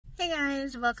Hey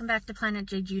guys, welcome back to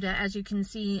planetjejuda. As you can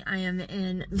see, I am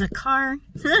in the car.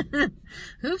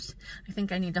 Oops, I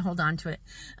think I need to hold on to it.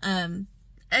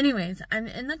 Anyways, I'm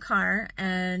in the car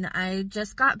and I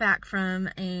just got back from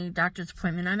a doctor's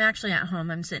appointment. I'm actually at home.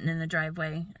 I'm sitting in the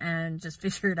driveway and just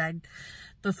figured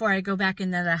before I go back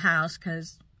into the house,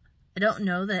 because I don't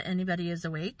know that anybody is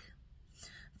awake.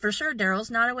 For sure,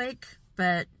 Darrel's not awake,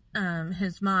 but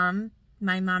his mom,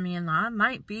 my mommy-in-law,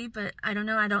 might be, but I don't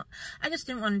know. I just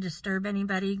didn't want to disturb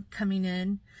anybody coming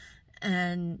in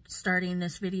and starting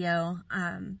this video.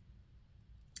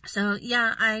 So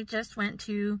yeah, I just went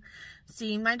to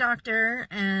see my doctor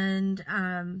and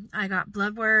I got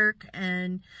blood work,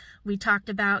 and we talked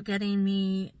about getting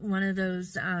me one of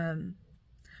those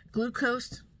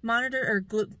glucose monitor or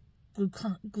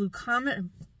glucometer.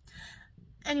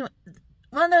 Anyway,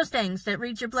 one of those things that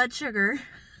reads your blood sugar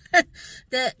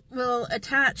that will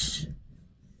attach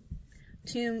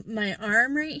to my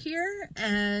arm right here,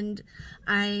 and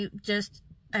I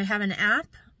have an app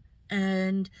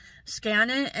and scan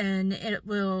it and it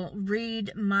will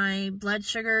read my blood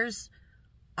sugars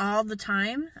all the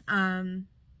time,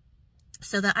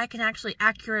 so that I can actually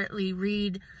accurately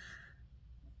read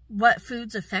what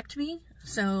foods affect me.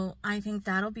 So I think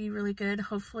that'll be really good.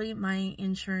 Hopefully my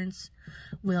insurance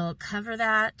will cover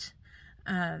that.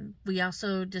 We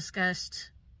also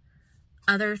discussed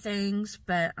other things,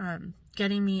 but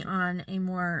getting me on a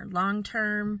more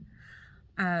long-term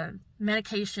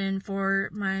medication for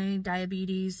my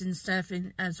diabetes and stuff,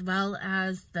 and as well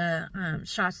as the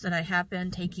shots that I have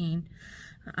been taking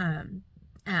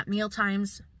at meal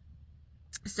times.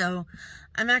 So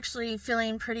I'm actually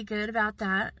feeling pretty good about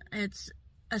that. It's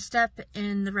a step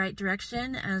in the right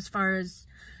direction as far as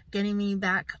getting me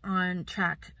back on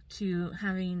track to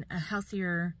having a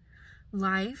healthier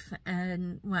life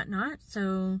and whatnot.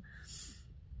 So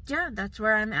yeah, that's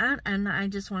where I'm at, and I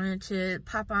just wanted to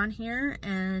pop on here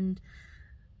and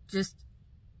just,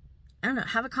 I don't know,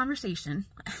 have a conversation.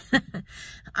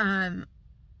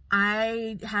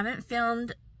 I haven't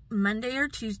filmed Monday or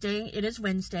Tuesday. It is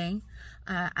Wednesday.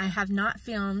 I have not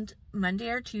filmed Monday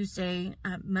or Tuesday.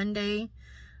 Monday,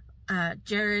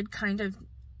 Jared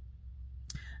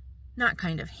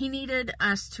he needed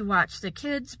us to watch the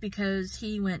kids because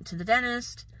he went to the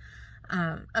dentist,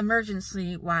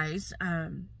 emergency wise,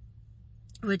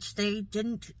 which they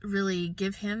didn't really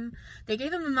give him. They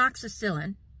gave him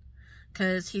amoxicillin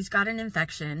because he's got an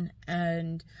infection,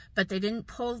 but they didn't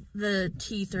pull the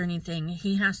teeth or anything.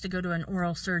 He has to go to an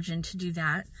oral surgeon to do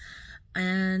that.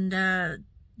 And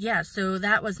yeah, so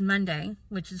that was Monday,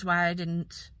 which is why I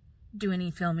didn't do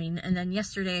any filming. And then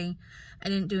yesterday I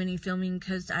didn't do any filming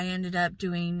because I ended up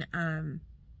doing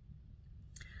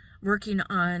working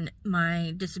on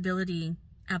my disability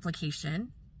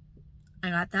application.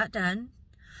 I got that done.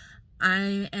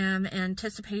 I am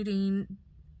anticipating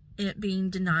it being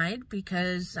denied,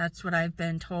 because that's what I've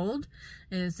been told,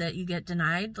 is that you get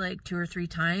denied like 2 or 3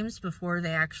 times before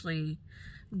they actually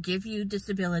give you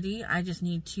disability. I just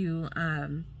need to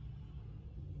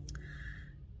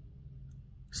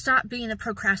stop being a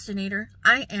procrastinator.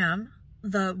 I am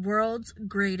the world's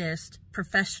greatest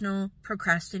professional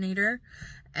procrastinator,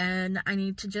 and I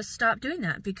need to just stop doing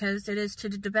that because it is to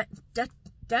the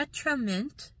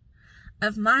detriment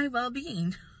of my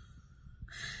well-being.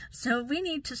 So we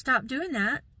need to stop doing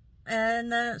that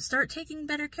and start taking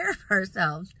better care of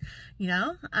ourselves, you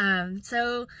know?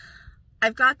 So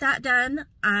I've got that done.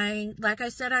 Like I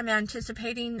said, I'm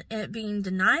anticipating it being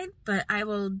denied, but I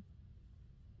will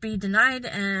be denied,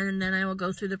 and then I will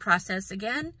go through the process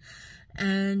again.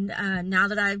 And now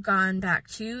that I've gone back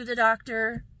to the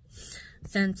doctor,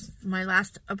 since my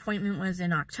last appointment was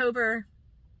in October,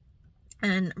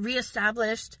 and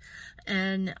reestablished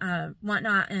and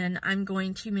whatnot, and I'm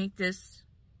going to make this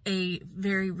a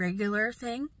very regular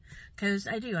thing, because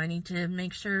I need to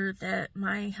make sure that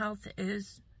my health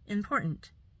is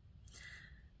important,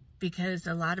 because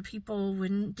a lot of people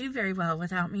wouldn't do very well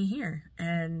without me here,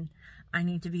 and I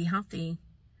need to be healthy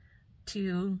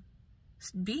to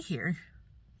be here.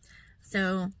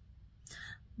 So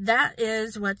that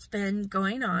is what's been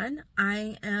going on.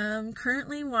 I am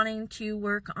currently wanting to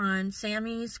work on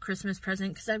Sammy's Christmas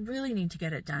present because I really need to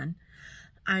get it done.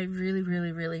 I really,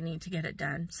 really, really need to get it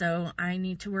done. So I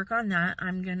need to work on that.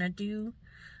 I'm going to do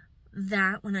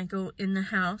that when I go in the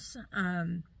house.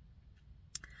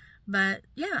 But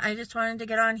yeah, I just wanted to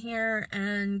get on here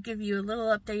and give you a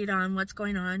little update on what's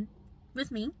going on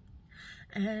with me.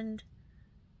 And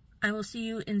I will see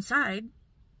you inside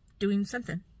doing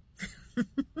something.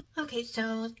 Okay,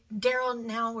 so Darrel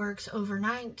now works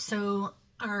overnight, so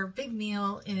our big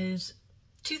meal is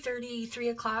 2:30, 3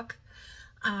 o'clock.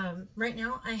 Right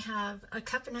now I have a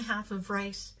cup and a half of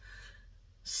rice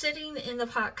sitting in the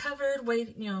pot covered,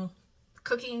 waiting,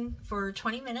 cooking for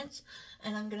 20 minutes,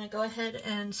 and I'm gonna go ahead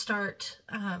and start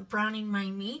browning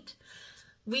my meat.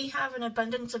 We have an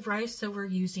abundance of rice, so we're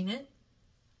using it,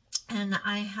 and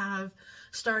I have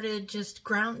started just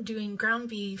doing ground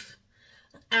beef,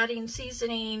 adding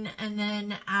seasoning, and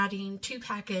then adding 2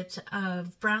 packets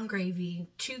of brown gravy,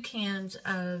 2 cans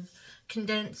of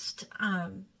condensed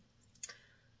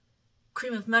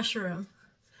cream of mushroom,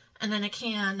 and then a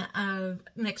can of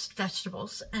mixed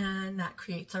vegetables, and that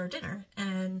creates our dinner.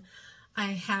 And I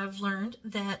have learned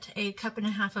that a cup and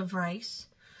a half of rice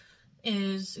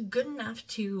is good enough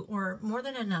to, or more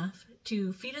than enough,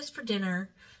 to feed us for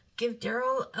dinner, give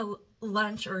Darrel a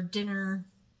lunch or dinner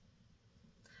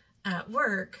at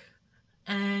work,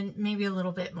 and maybe a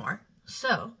little bit more.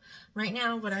 So right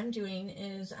now what I'm doing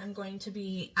is I'm going to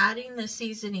be adding the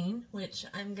seasoning, which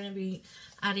I'm going to be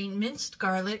adding minced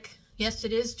garlic. Yes,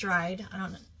 it is dried. I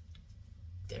don't know.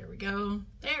 There we go.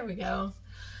 There we go.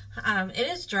 It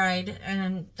is dried,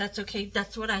 and that's okay.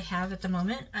 That's what I have at the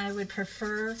moment. I would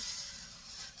prefer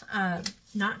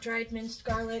not dried minced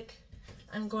garlic.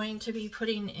 I'm going to be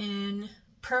putting in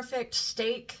perfect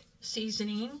steak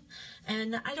seasoning,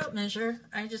 and I don't measure.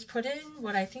 I just put in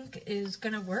what I think is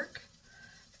going to work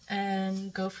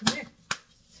and go from there.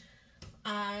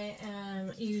 I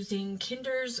am using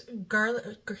Kinder's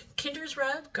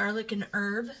Rub garlic and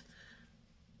herb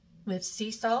with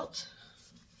sea salt.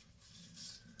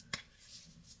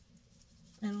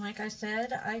 And like I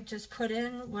said, I just put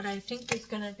in what I think is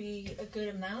going to be a good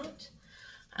amount.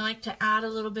 I like to add a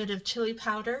little bit of chili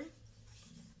powder.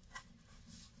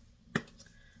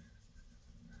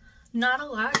 Not a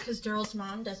lot, because Darrel's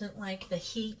mom doesn't like the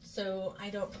heat, so I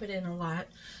don't put in a lot.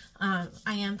 I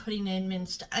am putting in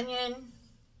minced onion.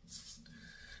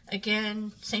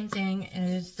 Again, same thing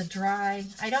as the dry.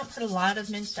 I don't put a lot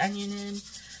of minced onion in,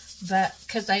 but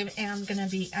because I am going to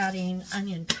be adding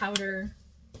onion powder.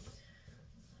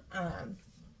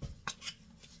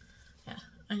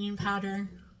 Onion powder.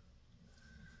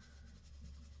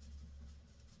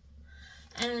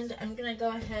 And I'm going to go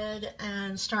ahead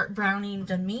and start browning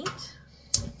the meat.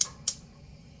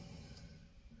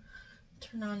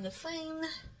 Turn on the flame,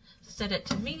 set it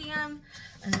to medium,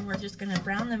 and then we're just going to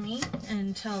brown the meat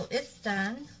until it's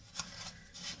done.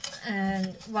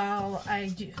 And while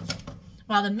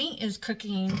the meat is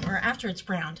cooking, or after it's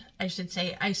browned, I should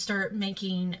say, I start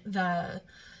making the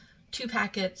 2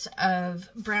 packets of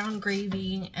brown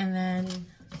gravy, and then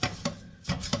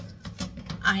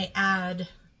I add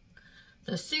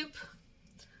the soup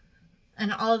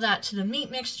and all of that to the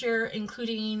meat mixture,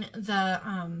 including the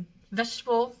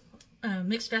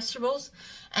mixed vegetables,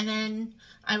 and then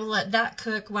I will let that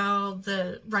cook while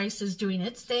the rice is doing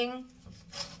its thing,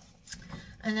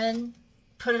 and then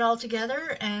put it all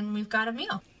together and we've got a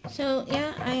meal. So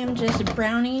yeah, I am just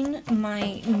browning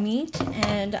my meat,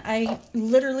 and I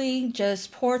literally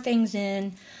just pour things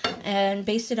in and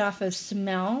base it off of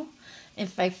smell.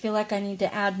 If I feel like I need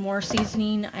to add more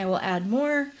seasoning, I will add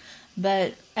more,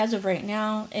 but as of right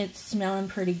now, it's smelling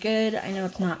pretty good. I know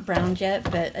it's not browned yet,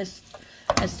 but as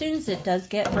soon as it does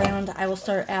get browned, I will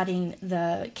start adding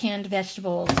the canned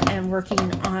vegetables and working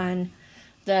on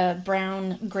the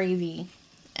brown gravy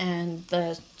and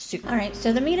the soup. Alright,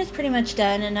 so the meat is pretty much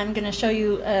done, and I'm going to show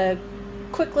you a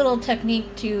quick little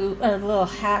technique, a little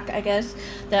hack, I guess,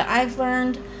 that I've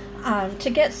learned to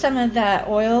get some of that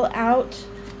oil out.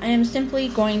 I am simply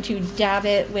going to dab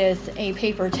it with a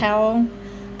paper towel,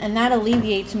 and that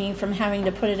alleviates me from having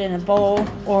to put it in a bowl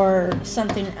or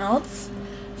something else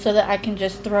so that I can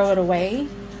just throw it away.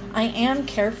 I am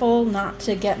careful not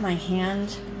to get my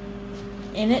hand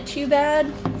in it too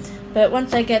bad, but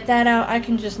once I get that out, I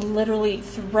can just literally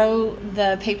throw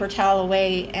the paper towel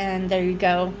away, and there you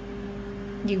go.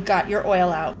 You've got your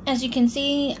oil out. As you can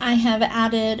see, I have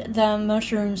added the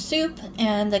mushroom soup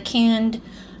and the canned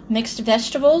mixed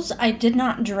vegetables. I did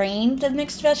not drain the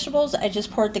mixed vegetables. I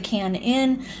just poured the can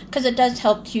in because it does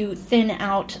help to thin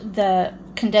out the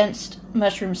condensed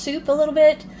mushroom soup a little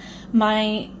bit.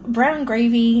 My brown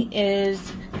gravy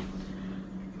is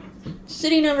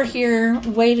sitting over here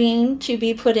waiting to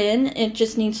be put in. It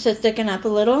just needs to thicken up a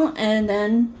little, and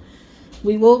then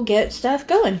we will get stuff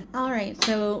going. Alright,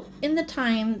 so in the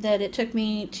time that it took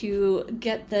me to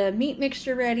get the meat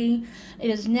mixture ready,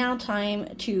 it is now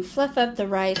time to fluff up the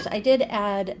rice. I did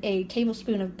add a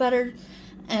tablespoon of butter,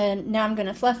 and now I'm going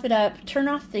to fluff it up, turn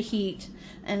off the heat,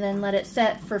 and then let it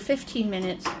set for 15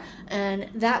 minutes, and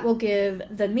that will give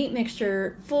the meat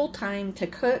mixture full time to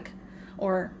cook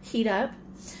or heat up.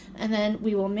 And then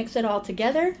we will mix it all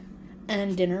together,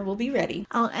 and dinner will be ready.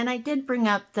 Oh, and I did bring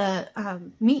up the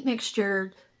meat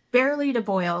mixture barely to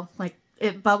boil, like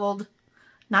it bubbled,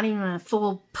 not even a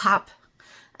full pop.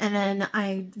 And then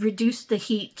I reduced the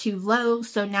heat to low,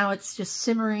 so now it's just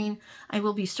simmering. I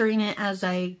will be stirring it as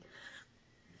I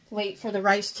wait for the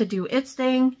rice to do its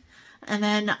thing. And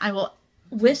then I will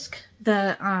whisk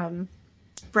the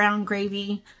brown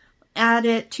gravy, add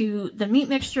it to the meat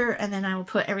mixture, and then I will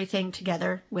put everything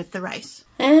together with the rice.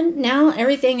 And now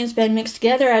everything has been mixed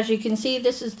together. As you can see,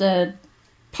 this is the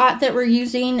pot that we're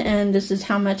using, and this is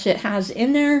how much it has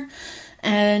in there.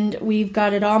 And we've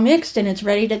got it all mixed and it's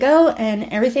ready to go, and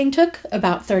everything took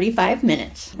about 35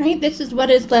 minutes. Right, this is what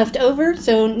is left over,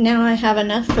 so now I have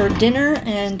enough for dinner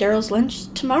and Darrel's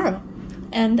lunch tomorrow.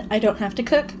 And I don't have to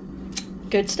cook.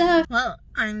 Good stuff. Well,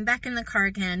 I'm back in the car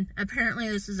again. Apparently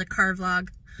this is a car vlog.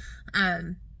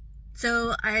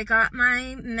 So I got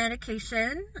my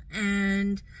medication,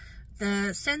 and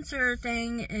the sensor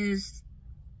thing is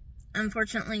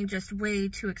unfortunately just way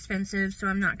too expensive, so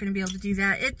I'm not going to be able to do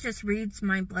that. It just reads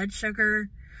my blood sugar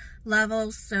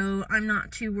levels, so I'm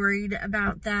not too worried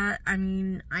about that. I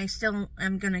mean, I still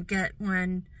am going to get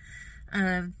one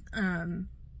of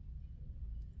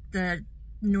the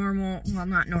normal, well,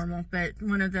 not normal, but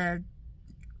one of the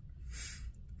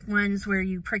ones where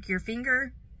you prick your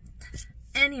finger.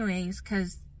 Anyways,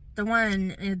 because the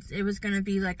one, it was going to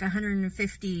be like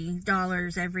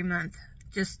 $150 every month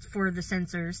just for the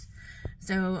sensors.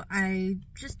 So I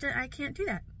can't do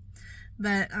that.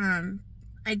 But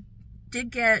I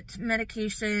did get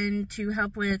medication to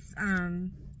help with my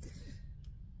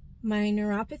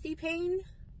neuropathy pain,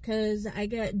 because I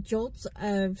get jolts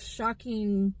of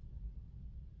shocking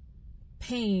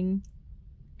pain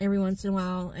every once in a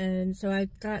while, and so I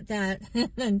got that.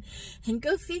 And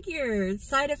go figure,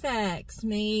 side effects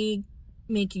may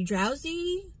make you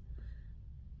drowsy,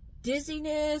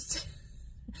 dizziness,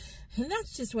 and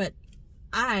that's just what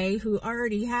I, who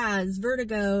already has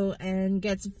vertigo and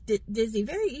gets dizzy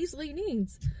very easily,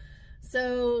 needs.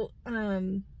 So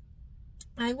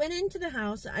I went into the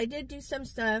house. I did do some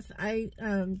stuff.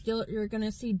 You're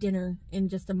gonna see dinner in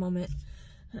just a moment.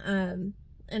 And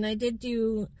I did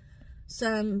do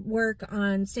some work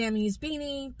on Sammy's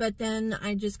beanie, but then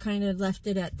I just kind of left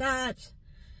it at that.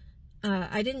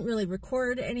 I didn't really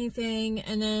record anything,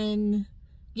 and then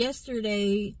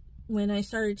yesterday when I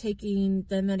started taking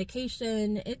the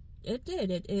medication, it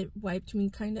wiped me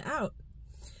kind of out.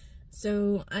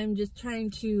 So I'm just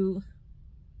trying to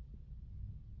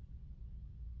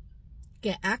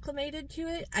get acclimated to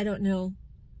it. I don't know.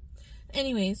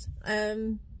 Anyways,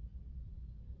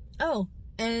 oh,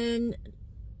 and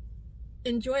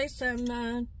enjoy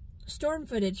some storm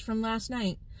footage from last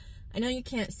night. I know you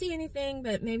can't see anything,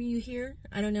 but maybe you hear.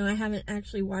 I don't know. I haven't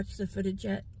actually watched the footage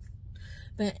yet.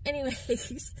 But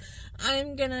anyways,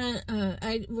 I'm gonna,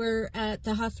 we're at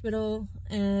the hospital,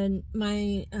 and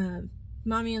my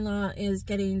mommy-in-law is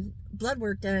getting blood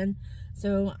work done.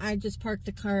 So I just parked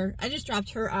the car. I just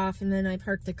dropped her off, and then I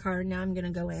parked the car, and now I'm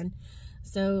gonna go in.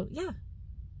 So yeah,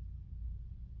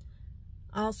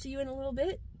 I'll see you in a little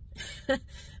bit.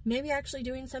 Maybe actually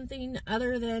doing something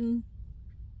other than,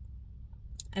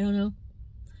 I don't know,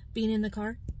 being in the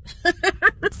car.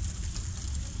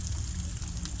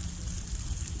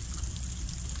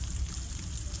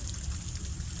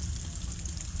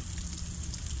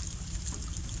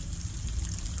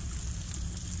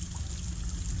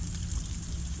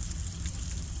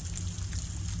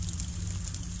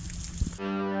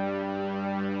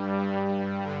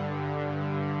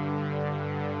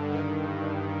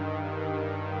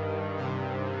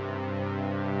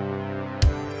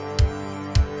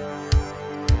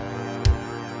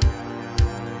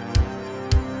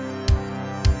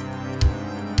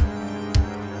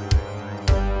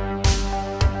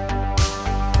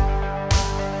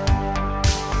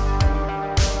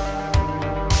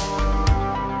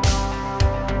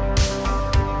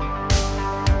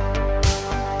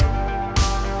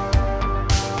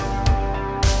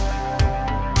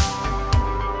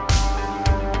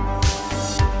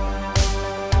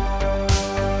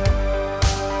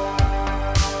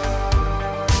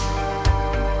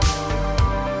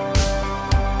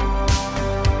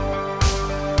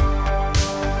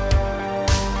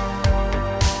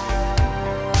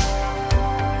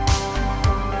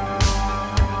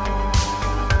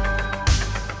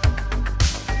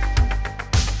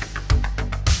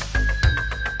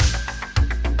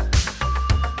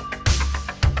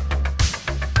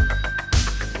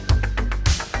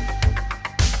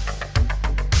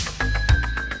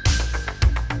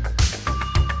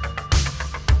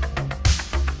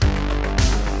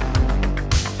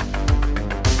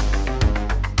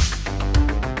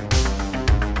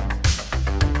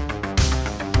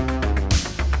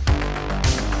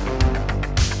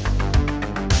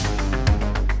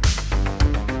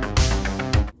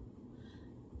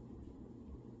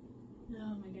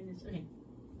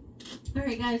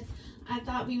 guys, I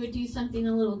thought we would do something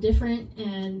a little different,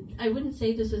 and I wouldn't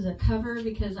say this is a cover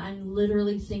because I'm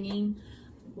literally singing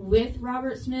with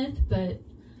Robert Smith, but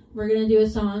we're gonna do a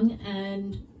song,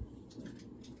 and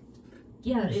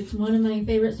yeah, it's one of my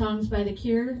favorite songs by The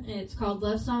Cure. It's called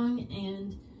Lovesong,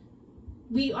 and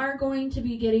we are going to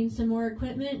be getting some more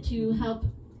equipment to help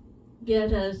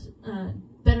get us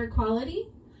better quality,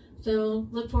 so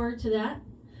look forward to that.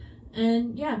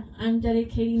 And yeah, I'm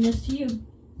dedicating this to you,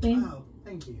 Bane. Oh,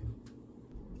 thank you.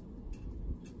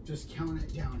 Just count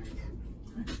it down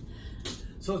again.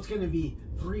 So it's going to be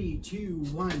 3, 2,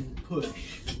 1, push.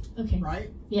 Okay. Right?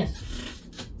 Yes.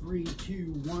 3,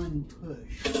 2, 1,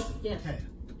 push. Yes. Okay.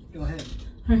 Go ahead.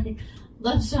 All right.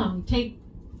 Lovesong, take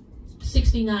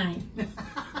 69.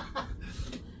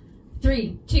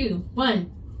 3, 2,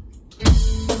 1.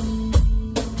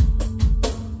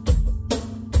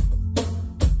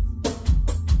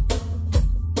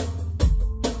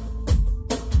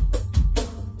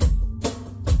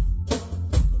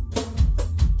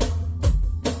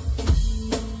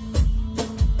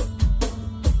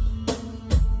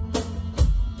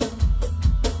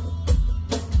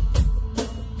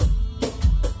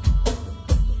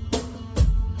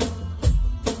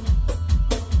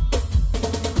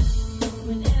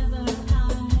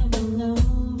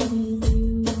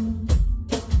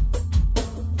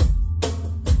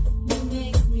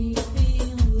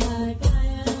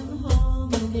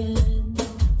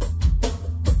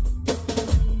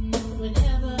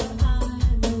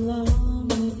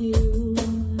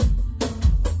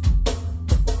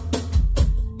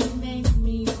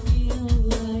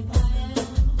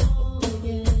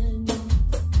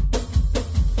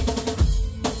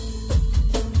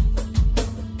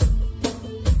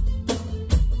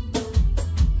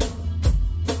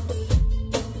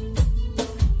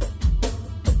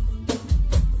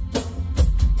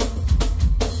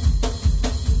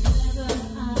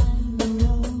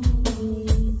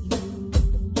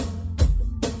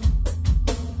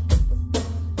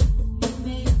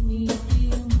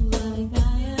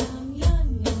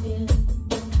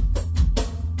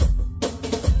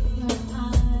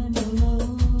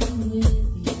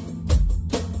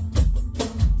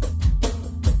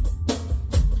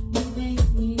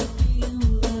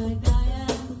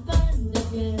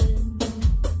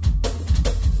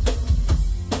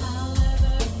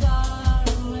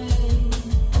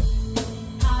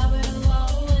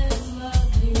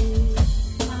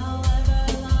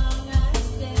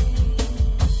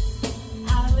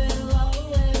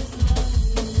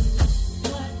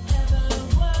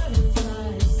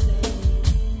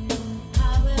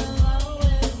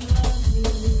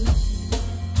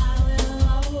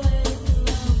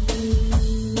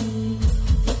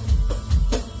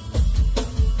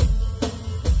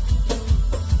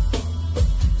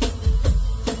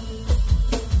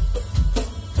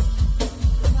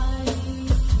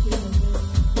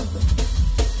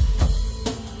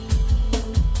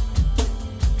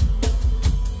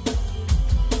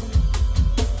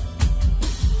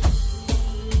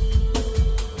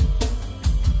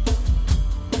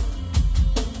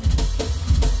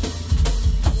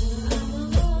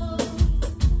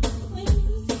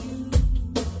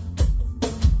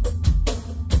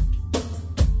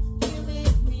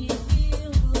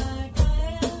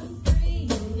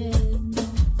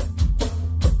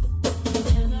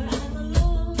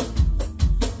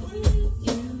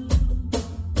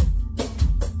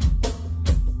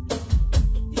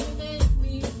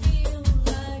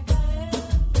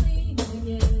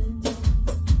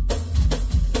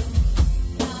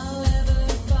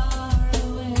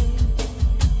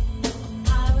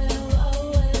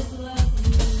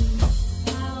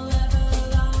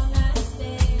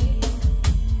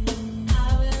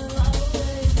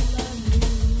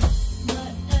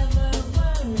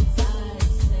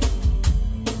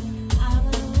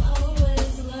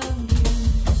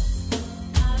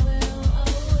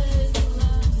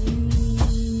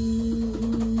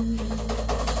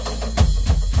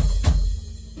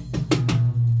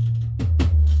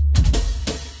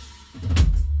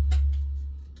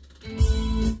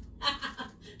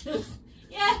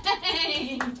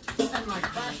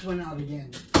 went out again.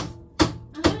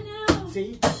 Oh no.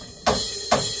 See?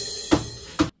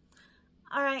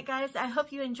 Alright guys, I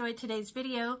hope you enjoyed today's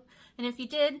video, and if you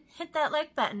did, hit that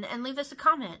like button and leave us a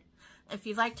comment. If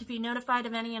you'd like to be notified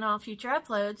of any and all future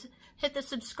uploads, hit the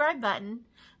subscribe button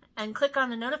and click on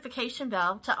the notification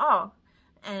bell to all.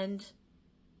 And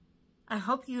I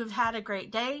hope you've had a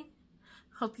great day,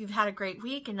 hope you've had a great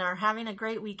week and are having a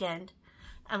great weekend.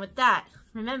 And with that,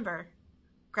 remember,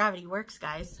 gravity works,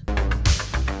 guys.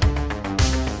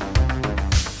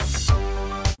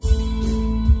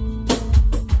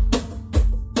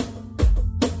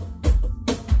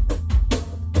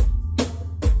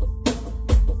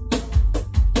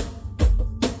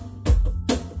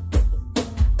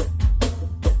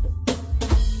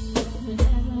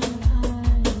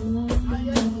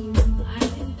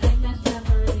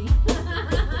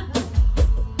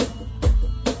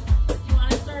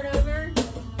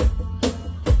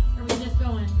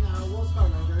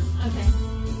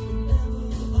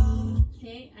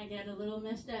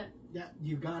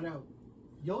 You gotta,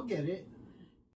 you'll get it.